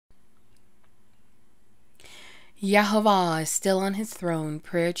Yahovah is still on his throne,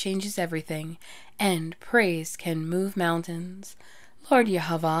 prayer changes everything, and praise can move mountains. Lord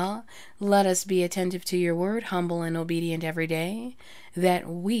Yahovah, let us be attentive to your word, humble and obedient every day, that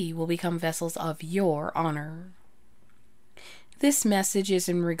we will become vessels of your honor. This message is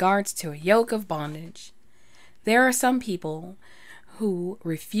in regards to a yoke of bondage. There are some people who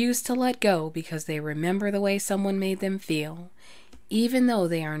refuse to let go because they remember the way someone made them feel, even though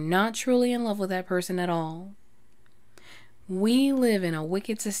they are not truly in love with that person at all. We live in a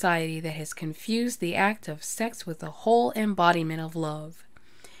wicked society that has confused the act of sex with the whole embodiment of love.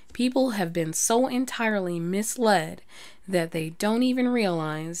 People have been so entirely misled that they don't even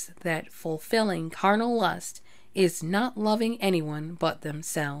realize that fulfilling carnal lust is not loving anyone but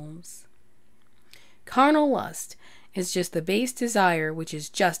themselves. Carnal lust is just the base desire, which is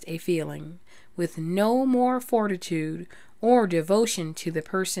just a feeling, with no more fortitude or devotion to the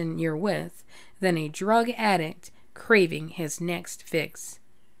person you're with than a drug addict craving his next fix.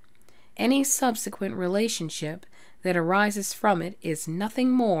 Any subsequent relationship that arises from it is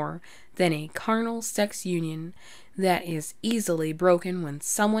nothing more than a carnal sex union that is easily broken when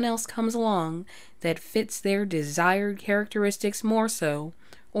someone else comes along that fits their desired characteristics more so,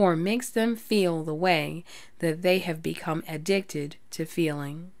 or makes them feel the way that they have become addicted to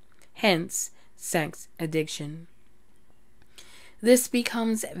feeling. Hence, sex addiction. This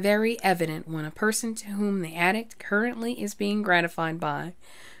becomes very evident when a person to whom the addict currently is being gratified by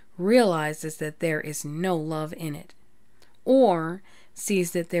realizes that there is no love in it, or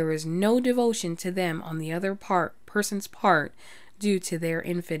sees that there is no devotion to them on the other person's part due to their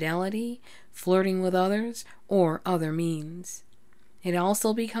infidelity, flirting with others, or other means. It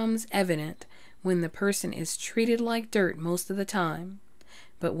also becomes evident when the person is treated like dirt most of the time,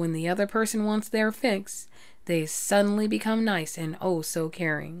 but when the other person wants their fix, they suddenly become nice and oh so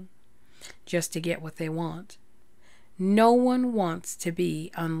caring, just to get what they want. No one wants to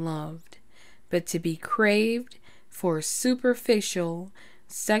be unloved, but to be craved for superficial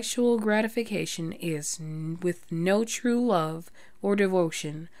sexual gratification is, with no true love or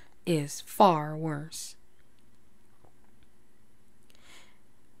devotion, is far worse.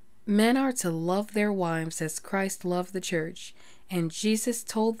 Men are to love their wives as Christ loved the church, and Jesus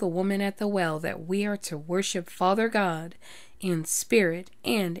told the woman at the well that we are to worship Father God in spirit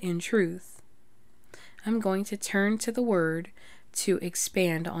and in truth. I'm going to turn to the Word to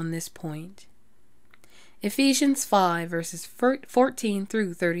expand on this point. Ephesians 5 verses 14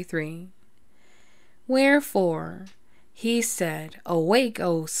 through 33. Wherefore, he said, Awake,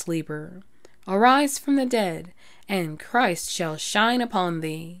 O sleeper, arise from the dead, and Christ shall shine upon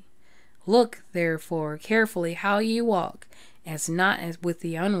thee. Look, therefore, carefully how ye walk, as not as with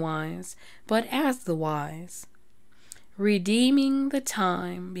the unwise, but as the wise, redeeming the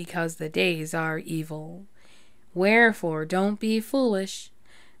time, because the days are evil. Wherefore, don't be foolish,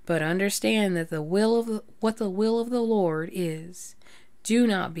 but understand that what the will of the Lord is. Do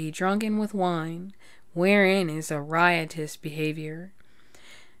not be drunken with wine, wherein is a riotous behavior,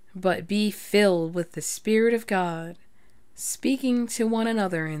 but be filled with the Spirit of God, speaking to one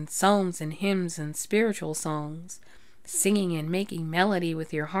another in psalms and hymns and spiritual songs, singing and making melody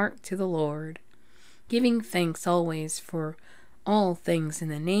with your heart to the Lord, giving thanks always for all things in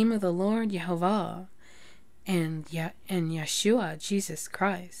the name of the Lord Yahovah and Yeshua Jesus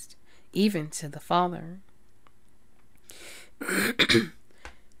Christ, even to the Father.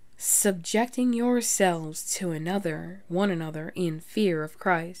 Subjecting yourselves to one another in fear of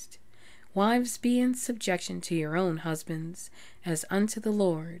Christ. Wives, be in subjection to your own husbands, as unto the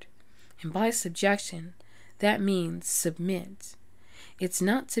Lord. And by subjection, that means submit. It's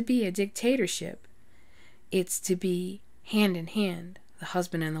not to be a dictatorship. It's to be hand in hand, the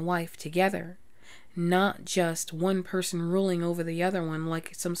husband and the wife together. Not just one person ruling over the other one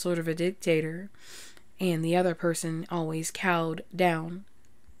like some sort of a dictator, and the other person always cowed down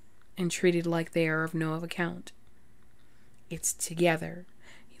and treated like they are of no account. It's together.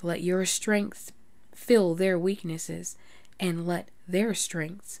 Let your strengths fill their weaknesses, and let their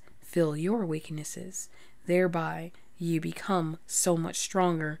strengths fill your weaknesses. Thereby, you become so much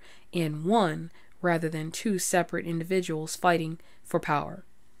stronger in one rather than two separate individuals fighting for power.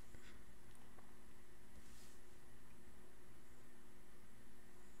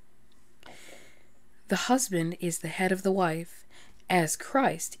 The husband is the head of the wife, as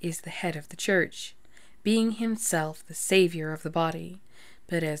Christ is the head of the church, being himself the Savior of the body.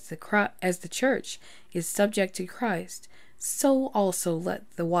 But as the church is subject to Christ, so also let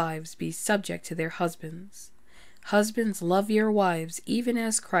the wives be subject to their husbands. Husbands, love your wives, even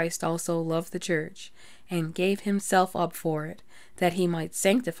as Christ also loved the church, and gave himself up for it, that he might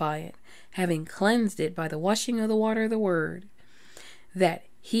sanctify it, having cleansed it by the washing of the water of the word, that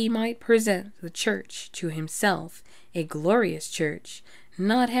he might present the church to himself, a glorious church,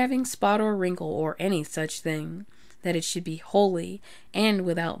 not having spot or wrinkle or any such thing, that it should be holy and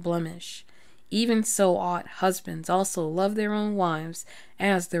without blemish. Even so ought husbands also love their own wives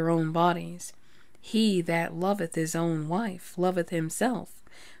as their own bodies. He that loveth his own wife loveth himself.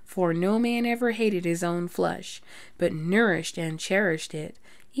 For no man ever hated his own flesh, but nourished and cherished it,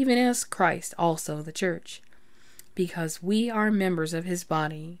 even as Christ also the church, because we are members of his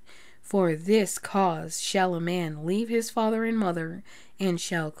body. For this cause shall a man leave his father and mother, and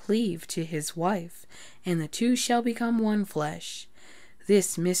shall cleave to his wife, and the two shall become one flesh.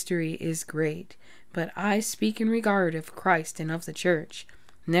 This mystery is great, but I speak in regard of Christ and of the church.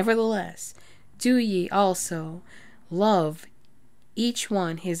 Nevertheless, do ye also love each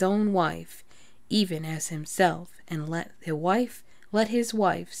one his own wife, even as himself, and let his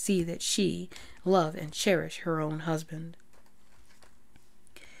wife see that she love and cherish her own husband.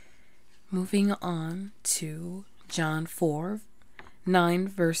 Moving on to John 4:9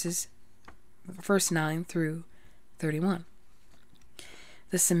 verse 9 through 31.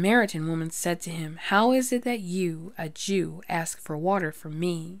 The Samaritan woman said to him, How is it that you, a Jew, ask for water from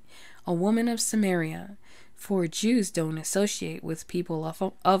me, a woman of Samaria? For Jews don't associate with people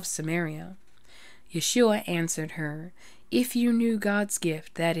of Samaria. Yeshua answered her, If you knew God's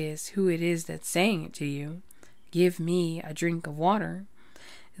gift, that is, who it is that's saying it to you, give me a drink of water,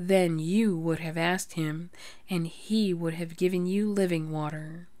 then you would have asked him, and he would have given you living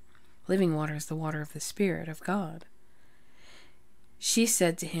water. Living water is the water of the Spirit of God. She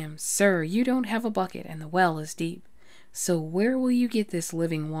said to him, Sir, you don't have a bucket, and the well is deep. So where will you get this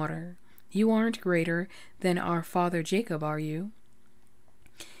living water? You aren't greater than our father Jacob, are you?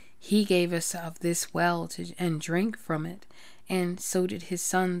 He gave us of this well and drank from it, and so did his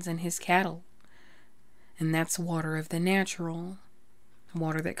sons and his cattle. And that's water of the natural,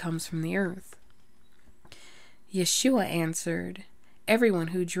 water that comes from the earth. Yeshua answered, Everyone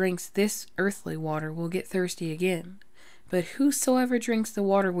who drinks this earthly water will get thirsty again. But whosoever drinks the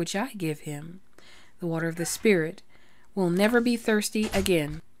water which I give him, the water of the Spirit, will never be thirsty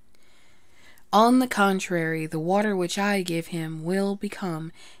again. On the contrary, the water which I give him will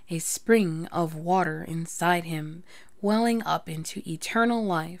become a spring of water inside him, welling up into eternal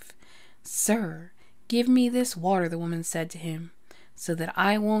life. Sir, give me this water, the woman said to him, so that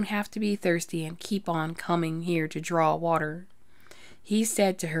I won't have to be thirsty and keep on coming here to draw water. He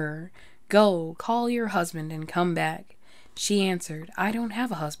said to her, Go, call your husband and come back. She answered, I don't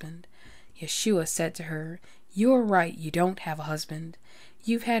have a husband. Yeshua said to her, You're right, you don't have a husband.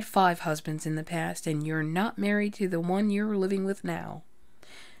 You've had 5 husbands in the past, and you're not married to the one you're living with now.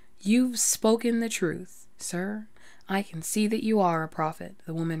 You've spoken the truth, sir. I can see that you are a prophet,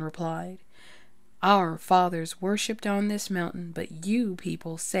 the woman replied. Our fathers worshipped on this mountain, but you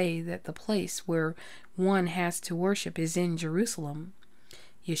people say that the place where one has to worship is in Jerusalem.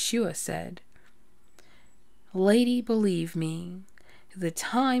 Yeshua said, Lady, believe me, the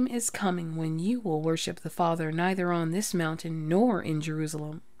time is coming when you will worship the Father neither on this mountain nor in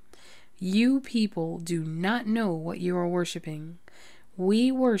Jerusalem. You people do not know what you are worshiping.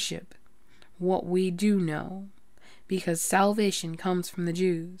 We worship what we do know, because salvation comes from the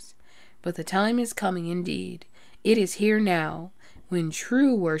Jews. But the time is coming indeed, it is here now, when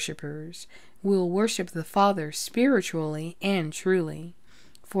true worshippers will worship the Father spiritually and truly.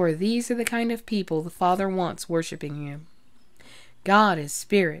 For these are the kind of people the Father wants worshiping him. God is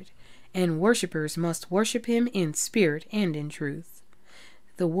spirit, and worshippers must worship him in spirit and in truth.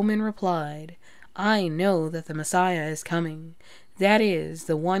 The woman replied, I know that the Messiah is coming, that is,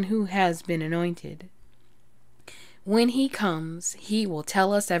 the one who has been anointed. When he comes, he will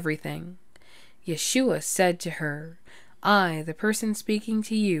tell us everything. Yeshua said to her, I, the person speaking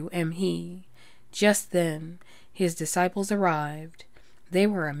to you, am he. Just then, his disciples arrived. They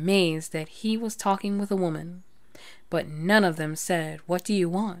were amazed that he was talking with a woman. But none of them said, What do you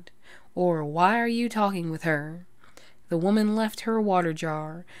want? Or why are you talking with her? The woman left her water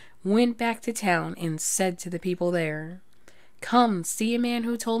jar, went back to town, and said to the people there, Come, see a man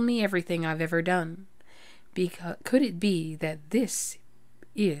who told me everything I've ever done. Could it be that this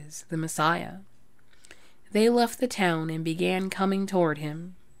is the Messiah? They left the town and began coming toward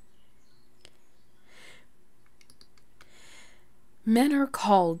him. Men are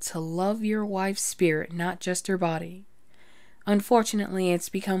called to love your wife's spirit, not just her body. Unfortunately, it's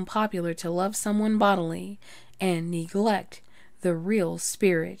become popular to love someone bodily and neglect the real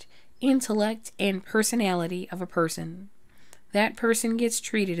spirit, intellect, and personality of a person. That person gets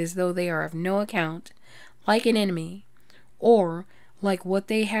treated as though they are of no account, like an enemy, or like what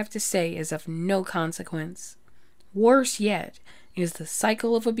they have to say is of no consequence. Worse yet is the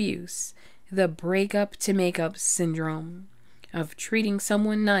cycle of abuse, the break-up to make-up syndrome, of treating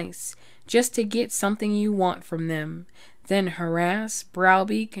someone nice just to get something you want from them, then harass,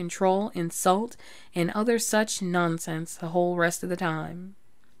 browbeat, control, insult, and other such nonsense the whole rest of the time,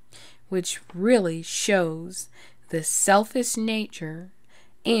 which really shows the selfish nature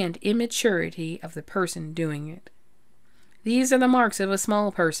and immaturity of the person doing it. These are the marks of a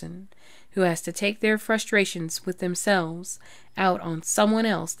small person who has to take their frustrations with themselves out on someone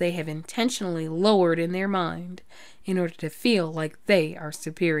else they have intentionally lowered in their mind in order to feel like they are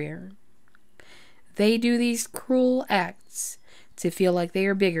superior. They do these cruel acts to feel like they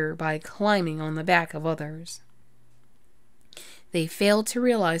are bigger by climbing on the back of others. They fail to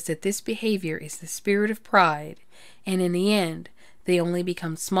realize that this behavior is the spirit of pride, and in the end, they only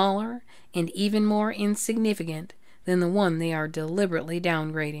become smaller and even more insignificant than the one they are deliberately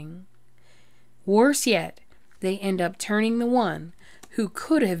downgrading. Worse yet, they end up turning the one who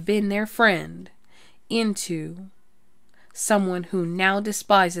could have been their friend into someone who now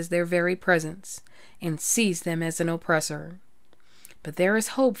despises their very presence and sees them as an oppressor. But there is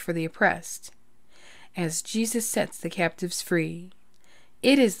hope for the oppressed, as Jesus sets the captives free.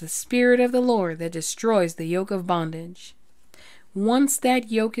 It is the Spirit of the Lord that destroys the yoke of bondage. Once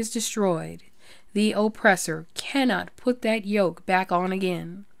that yoke is destroyed, the oppressor cannot put that yoke back on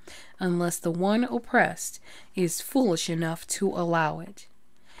again, unless the one oppressed is foolish enough to allow it.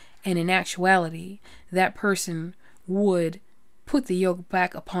 And in actuality, that person would put the yoke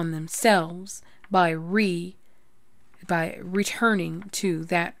back upon themselves by returning to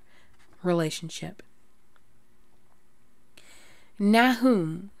that relationship.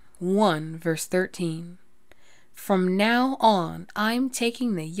 Nahum 1 verse 13. From now on, I'm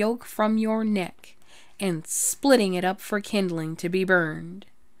taking the yoke from your neck and splitting it up for kindling to be burned.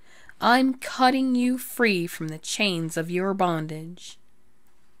 I'm cutting you free from the chains of your bondage.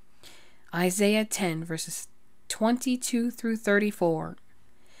 Isaiah 10 verses 22 through 34.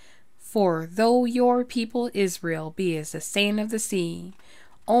 For though your people Israel be as the sand of the sea,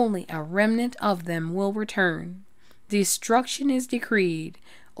 only a remnant of them will return. Destruction is decreed,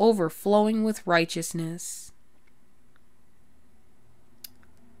 overflowing with righteousness.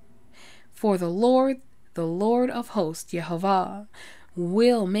 For the Lord of hosts, Jehovah,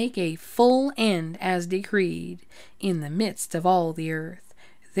 will make a full end as decreed in the midst of all the earth.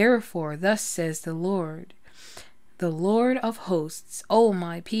 Therefore, thus says the Lord of hosts, O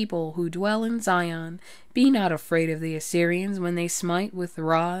my people who dwell in Zion, be not afraid of the Assyrians when they smite with the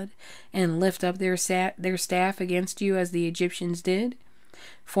rod and lift up their staff against you as the Egyptians did.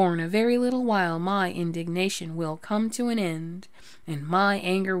 For in a very little while my indignation will come to an end, and my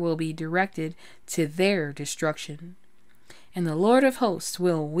anger will be directed to their destruction. And the Lord of hosts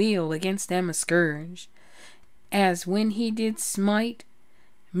will wield against them a scourge, as when he did smite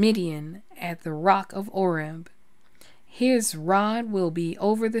Midian at the rock of Oreb. His rod will be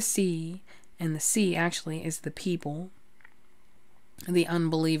over the sea, and the sea actually is the people, the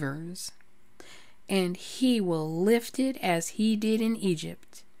unbelievers. And he will lift it as he did in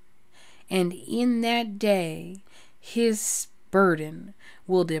Egypt. And in that day his burden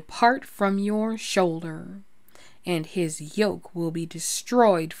will depart from your shoulder, and his yoke will be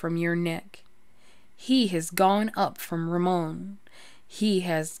destroyed from your neck. He has gone up from Rimmon. He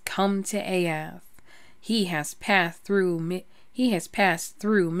has come to Aiath. He has passed through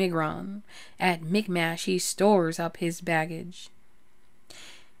Migron. At Michmash he stores up his baggage.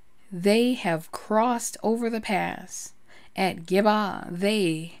 They have crossed over the pass. At Gibeah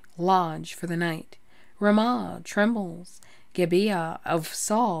they lodge for the night. Ramah trembles. Gibeah of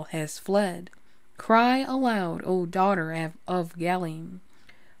Saul has fled. Cry aloud, O daughter of Galim.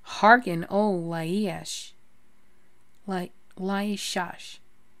 Hearken, O Laishash.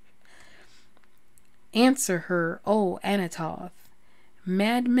 Answer her, O Anatoth.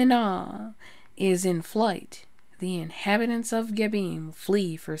 Madmenah is in flight. The inhabitants of Gebim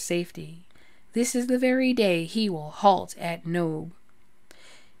flee for safety. This is the very day he will halt at Nob.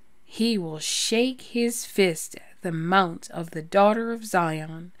 He will shake his fist at the mount of the daughter of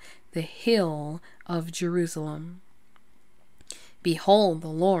Zion, the hill of Jerusalem. Behold, the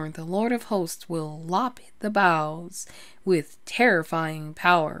Lord of hosts, will lop the boughs with terrifying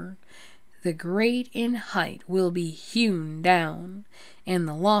power. The great in height will be hewn down, and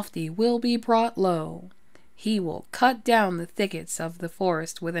the lofty will be brought low. He will cut down the thickets of the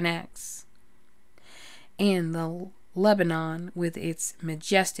forest with an axe, and the Lebanon with its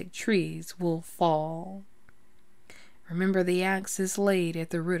majestic trees will fall. Remember, the axe is laid at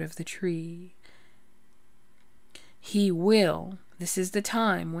the root of the tree. This is the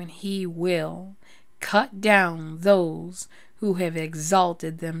time when he will cut down those who have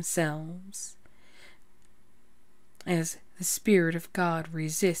exalted themselves, as the Spirit of God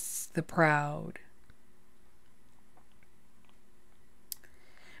resists the proud.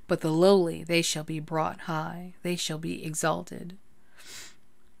 But the lowly, they shall be brought high, they shall be exalted.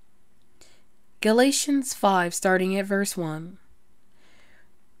 Galatians 5, starting at verse 1.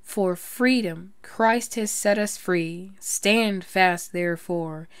 For freedom Christ has set us free. Stand fast,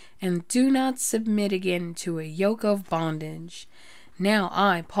 therefore, and do not submit again to a yoke of bondage. Now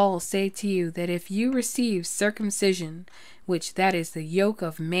I, Paul, say to you that if you receive circumcision, which that is the yoke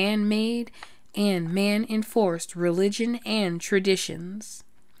of man-made and man-enforced religion and traditions,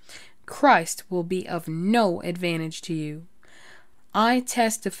 Christ will be of no advantage to you. I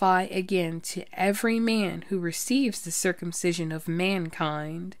testify again to every man who receives the circumcision of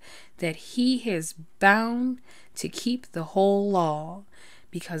mankind that he is bound to keep the whole law,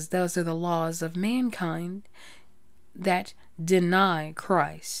 because those are the laws of mankind that deny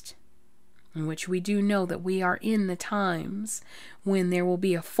Christ, in which we do know that we are in the times when there will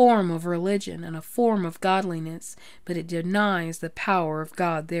be a form of religion and a form of godliness, but it denies the power of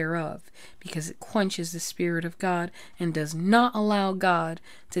God thereof, because it quenches the Spirit of God and does not allow God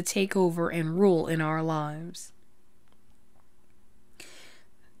to take over and rule in our lives.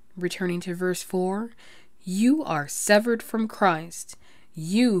 Returning to verse 4, you are severed from Christ,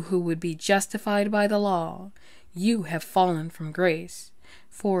 you who would be justified by the law. You have fallen from grace.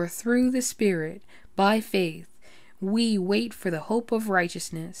 For through the Spirit, by faith, we wait for the hope of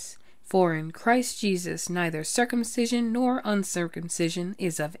righteousness. For in Christ Jesus neither circumcision nor uncircumcision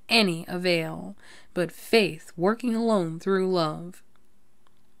is of any avail, but faith working alone through love.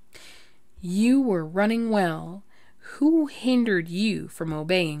 You were running well. Who hindered you from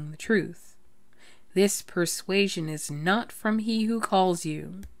obeying the truth? This persuasion is not from he who calls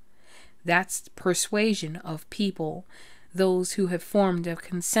you. That's persuasion of people, those who have formed a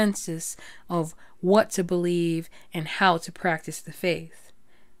consensus of what to believe and how to practice the faith.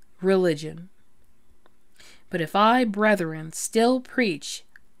 Religion. But if I, brethren, still preach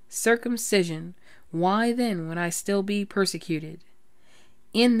circumcision, why then would I still be persecuted?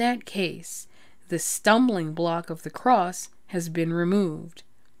 In that case, the stumbling block of the cross has been removed.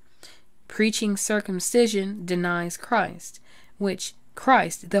 Preaching circumcision denies Christ, which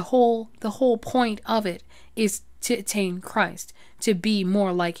Christ, the whole point of it is to attain Christ, to be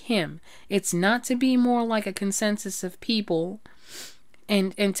more like him. It's not to be more like a consensus of people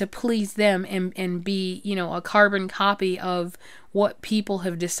and to please them and be, a carbon copy of what people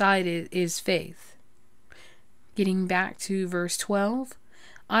have decided is faith. Getting back to verse 12,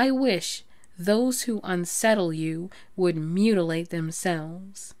 I wish those who unsettle you would mutilate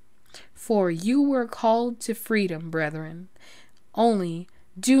themselves. For you were called to freedom, brethren. Only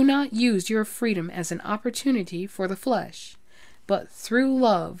do not use your freedom as an opportunity for the flesh, but through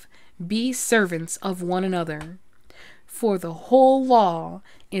love be servants of one another. For the whole law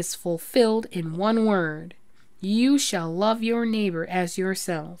is fulfilled in one word, you shall love your neighbor as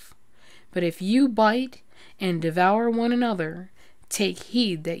yourself. But if you bite and devour one another, take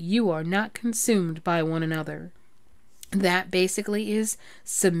heed that you are not consumed by one another. That basically is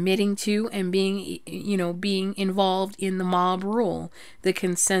submitting to and being involved in the mob rule, the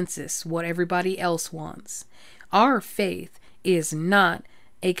consensus, what everybody else wants. Our faith is not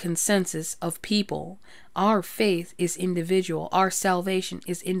a consensus of people. Our faith is individual. Our salvation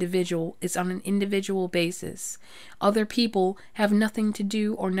is individual. It's on an individual basis. Other people have nothing to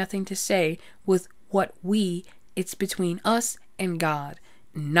do or nothing to say with it's between us and God,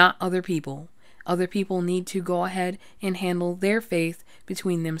 not other people. Other people need to go ahead and handle their faith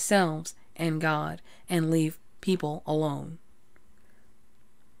between themselves and God and leave people alone.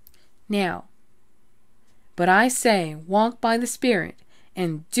 Now, but I say, walk by the Spirit,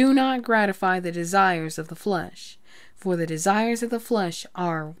 and do not gratify the desires of the flesh. For the desires of the flesh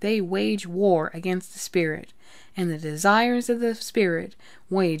they wage war against the Spirit, and the desires of the Spirit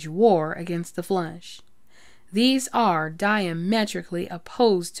wage war against the flesh. These are diametrically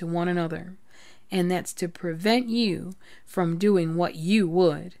opposed to one another, and that's to prevent you from doing what you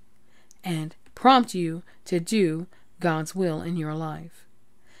would, and prompt you to do God's will in your life.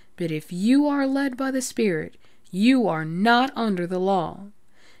 But if you are led by the Spirit, you are not under the law.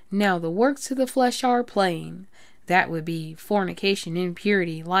 Now the works of the flesh are plain. That would be fornication,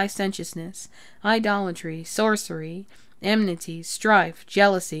 impurity, licentiousness, idolatry, sorcery, enmity, strife,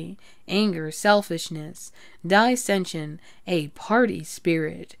 jealousy, anger, selfishness, dissension, a party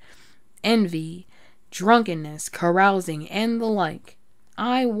spirit, envy, drunkenness, carousing, and the like.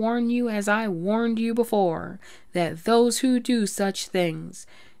 I warn you, as I warned you before, that those who do such things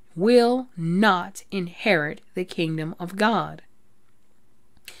will not inherit the kingdom of God.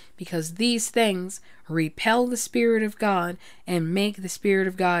 Because these things repel the Spirit of God and make the Spirit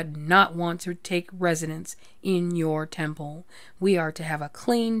of God not want to take residence in your temple. We are to have a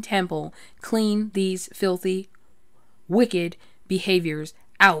clean temple, clean these filthy, wicked behaviors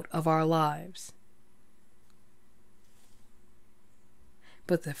out of our lives.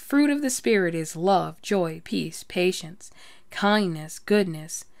 But the fruit of the Spirit is love, joy, peace, patience, kindness,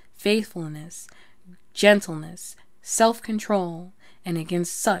 goodness, faithfulness, gentleness, self-control, and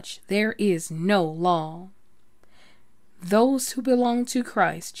against such there is no law. Those who belong to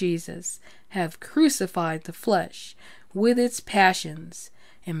Christ Jesus have crucified the flesh with its passions,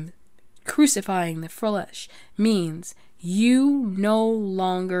 and crucifying the flesh means you no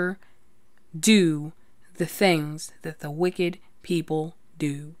longer do the things that the wicked people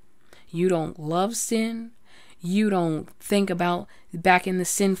do. You don't love sin. You don't think about back in the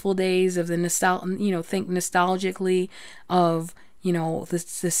sinful days of the think nostalgically of, the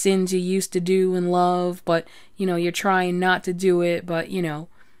sins you used to do and love, but, you're trying not to do it, but,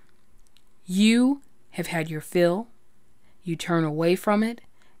 you have had your fill, you turn away from it,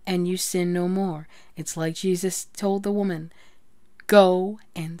 and you sin no more. It's like Jesus told the woman, go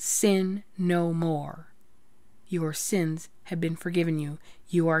and sin no more. Your sins have been forgiven you.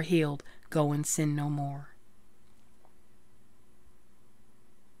 You are healed. Go and sin no more.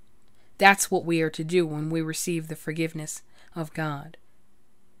 That's what we are to do when we receive the forgiveness of God.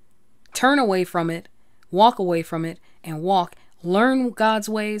 Turn away from it, walk away from it, and learn God's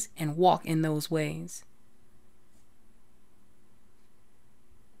ways and walk in those ways.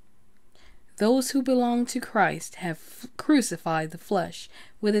 Those who belong to Christ have crucified the flesh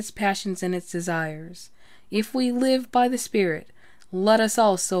with its passions and its desires. If we live by the Spirit, let us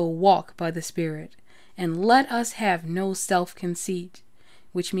also walk by the Spirit, and let us have no self-conceit,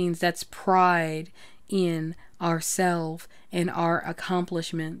 which means that's pride in ourselves and our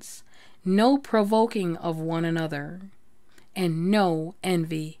accomplishments, no provoking of one another, and no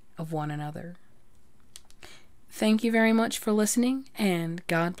envy of one another. Thank you very much for listening, and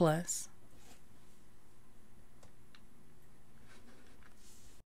God bless.